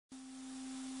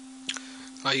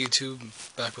Hi YouTube,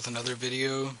 back with another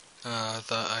video.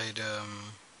 Thought I'd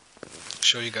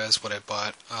show you guys what I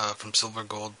bought from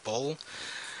SilverGoldBull.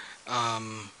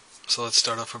 So let's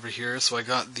start off over here. So I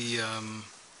got the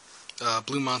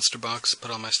blue monster box to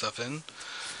put all my stuff in.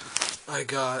 I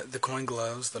got the coin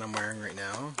gloves that I'm wearing right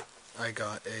now. I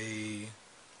got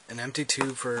an empty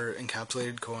tube for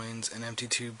encapsulated coins, an empty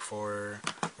tube for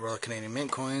Royal Canadian Mint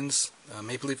coins,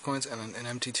 Maple Leaf coins, and an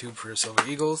empty tube for Silver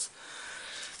Eagles.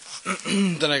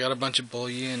 Then I got a bunch of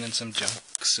bullion and some junk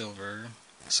silver,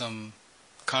 some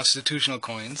constitutional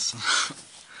coins.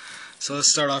 So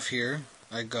let's start off here.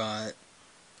 I got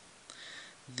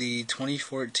the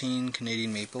 2014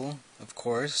 Canadian Maple, of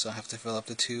course. I have to fill up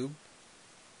the tube.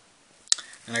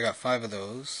 And I got 5 of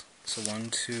those. So 1,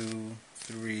 2,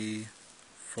 3,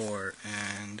 4,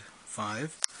 and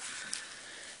 5.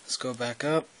 Let's go back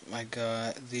up. I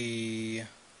got the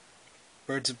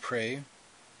Birds of Prey.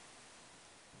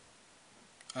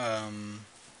 1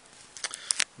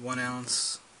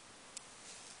 ounce.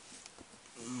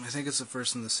 I think it's the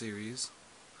first in the series.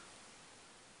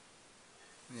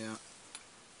 Yeah.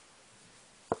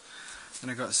 Then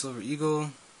I got Silver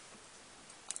Eagle.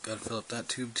 Gotta fill up that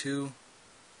tube too.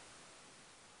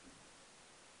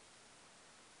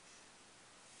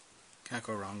 Can't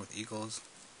go wrong with eagles.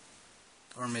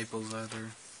 Or maples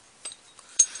either.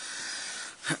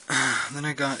 Then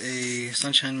I got a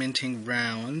Sunshine Minting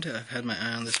round. I've had my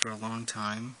eye on this for a long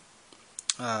time.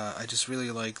 I just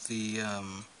really like the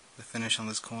finish on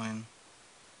this coin.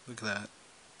 Look at that.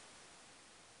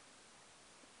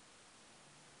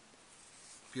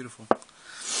 Beautiful.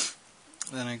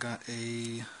 Then I got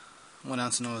a 1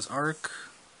 ounce Noah's Ark.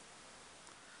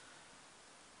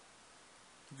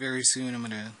 Very soon I'm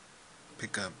gonna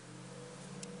pick up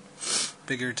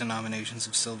bigger denominations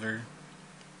of silver.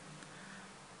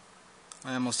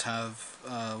 I almost have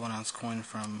 1 ounce coin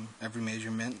from every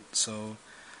major mint, so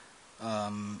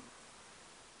I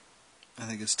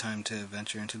think it's time to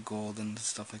venture into gold and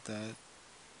stuff like that,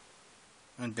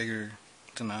 and bigger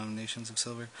denominations of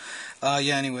silver.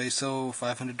 Yeah, anyway, so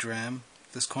 500 dram.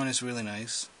 This coin is really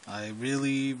nice. I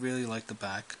really like the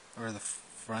back, or the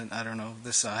front, I don't know,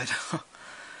 this side.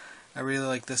 I really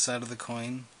like this side of the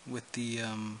coin with the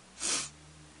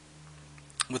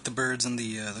birds and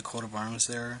the coat of arms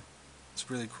there. It's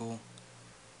really cool.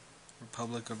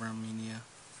 Republic of Armenia.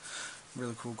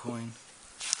 Really cool coin.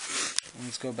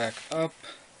 Let's go back up.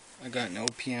 I got an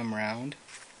OPM round.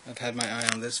 I've had my eye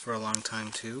on this for a long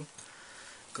time too.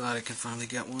 Glad I can finally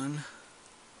get one.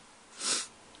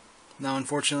 Now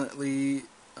unfortunately,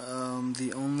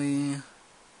 the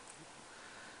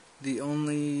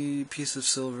only piece of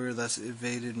silver that's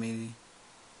evaded me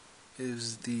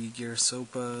is the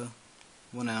Gearsopa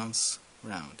 1 ounce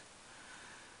round.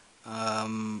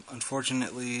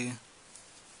 Unfortunately,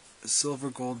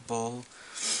 SilverGoldBull,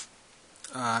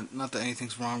 not that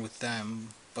anything's wrong with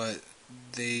them, but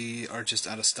they are just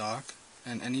out of stock,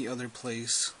 and any other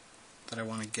place that I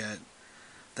want to get,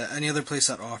 any other place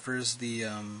that offers the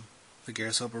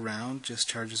Gearsopa round just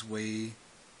charges they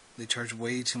charge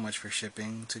way too much for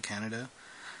shipping to Canada.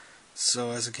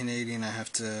 So as a Canadian, I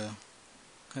have to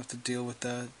deal with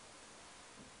that.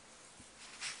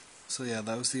 So yeah,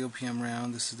 that was the OPM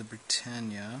round. This is the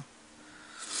Britannia.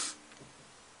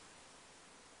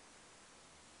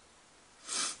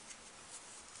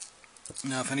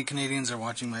 Now, if any Canadians are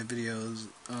watching my videos,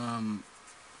 and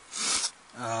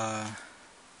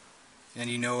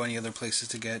you know any other places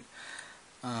to get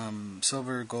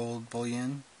silver, gold,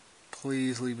 bullion,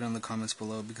 please leave it in the comments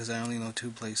below, because I only know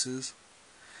 2 places,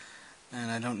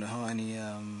 and I don't know any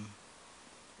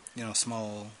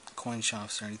small coin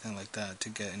shops or anything like that to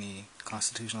get any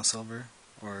constitutional silver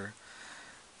or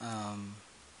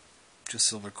just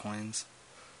silver coins.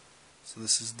 So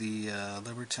this is the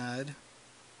Libertad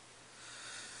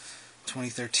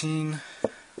 2013,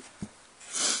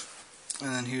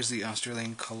 and then here's the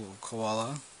Australian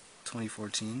Koala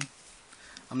 2014.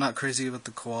 I'm not crazy about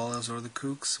the koalas or the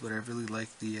kooks, but I really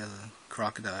like the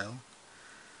crocodile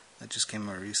that just came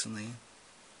out recently.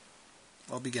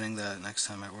 I'll be getting that next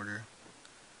time I order.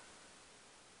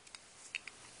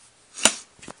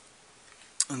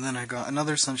 And then I got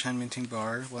another Sunshine Minting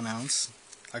bar, 1 ounce.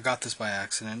 I got this by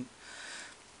accident.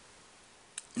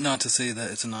 Not to say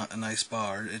that it's not a nice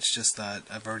bar, it's just that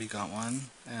I've already got one,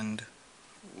 and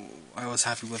I was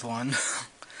happy with one.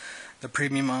 The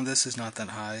premium on this is not that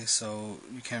high, so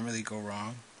you can't really go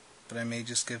wrong. But I may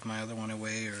just give my other one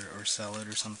away or sell it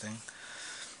or something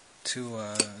to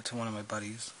one of my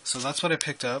buddies. So that's what I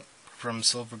picked up from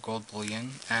SilverGold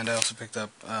Bullion, and I also picked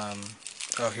up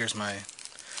here's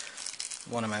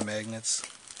one of my magnets.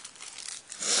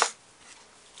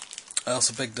 I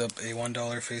also picked up a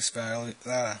 $1 face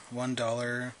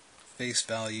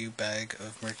value bag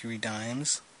of Mercury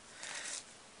dimes.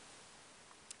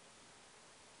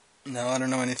 Now, I don't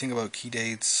know anything about key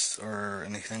dates or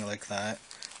anything like that,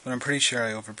 but I'm pretty sure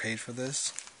I overpaid for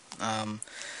this. I'm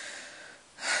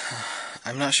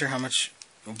not sure how much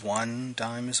one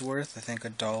dime is worth. I think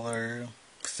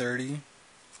 $1.30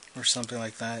 or something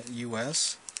like that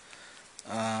US.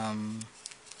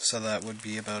 So that would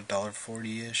be about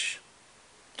 $1.40-ish,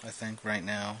 I think, right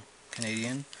now,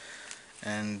 Canadian.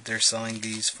 And they're selling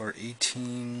these for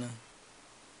around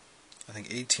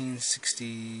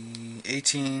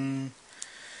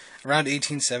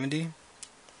 1870.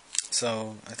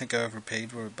 So I think I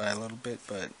overpaid for it by a little bit,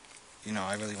 but you know,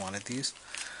 I really wanted these.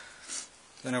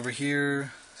 Then over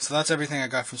here, so that's everything I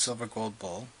got from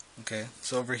SilverGoldBull. Okay,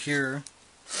 so over here,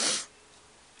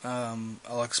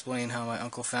 I'll explain how my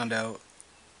uncle found out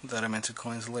that I'm into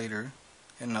coins later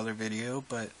in another video,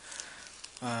 but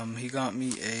he got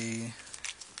me a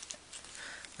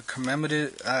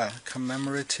commemorative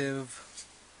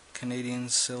Canadian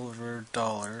silver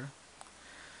dollar,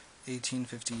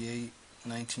 1858,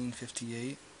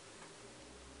 1958.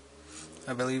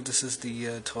 I believe this is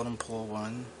the totem pole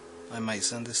one. I might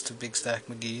send this to Big Stack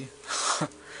McGee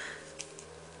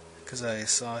because I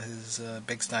saw his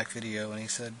Big Stack video and he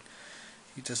said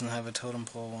he doesn't have a totem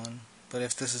pole one. But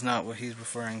if this is not what he's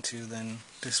referring to, then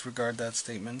disregard that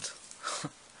statement.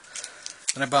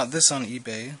 And I bought this on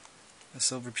eBay, a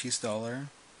silver piece dollar.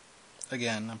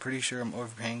 Again, I'm pretty sure I'm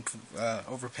overpaying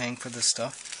for this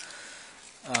stuff.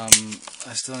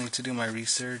 I still need to do my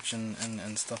research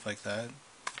and stuff like that.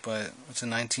 But it's a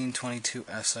 1922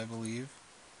 S, I believe.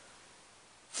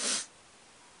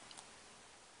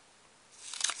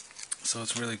 So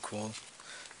it's really cool.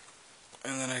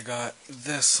 And then I got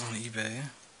this on eBay.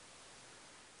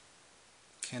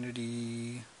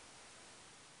 Kennedy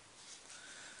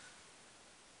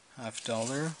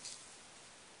 $50.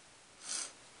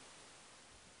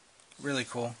 Really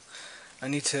cool. I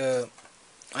need to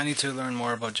learn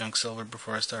more about junk silver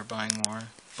before I start buying more.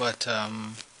 But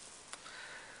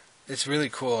it's really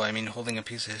cool. I mean, holding a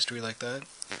piece of history like that.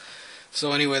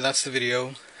 So anyway, that's the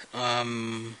video. I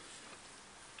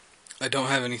don't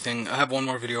have anything. I have one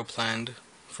more video planned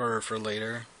for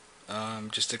later.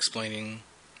 Just explaining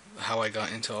how I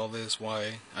got into all this,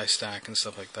 why I stack and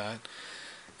stuff like that.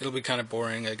 It'll be kind of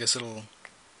boring. I guess it'll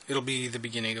be the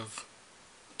beginning of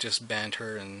just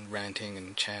banter and ranting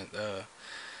and chitter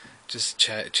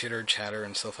chatter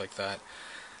and stuff like that.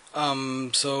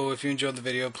 So if you enjoyed the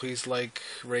video, please like,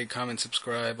 rate, comment,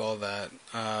 subscribe, all that.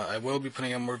 I will be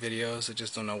putting out more videos. I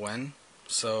just don't know when.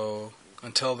 So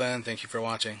until then, thank you for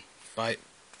watching. Bye.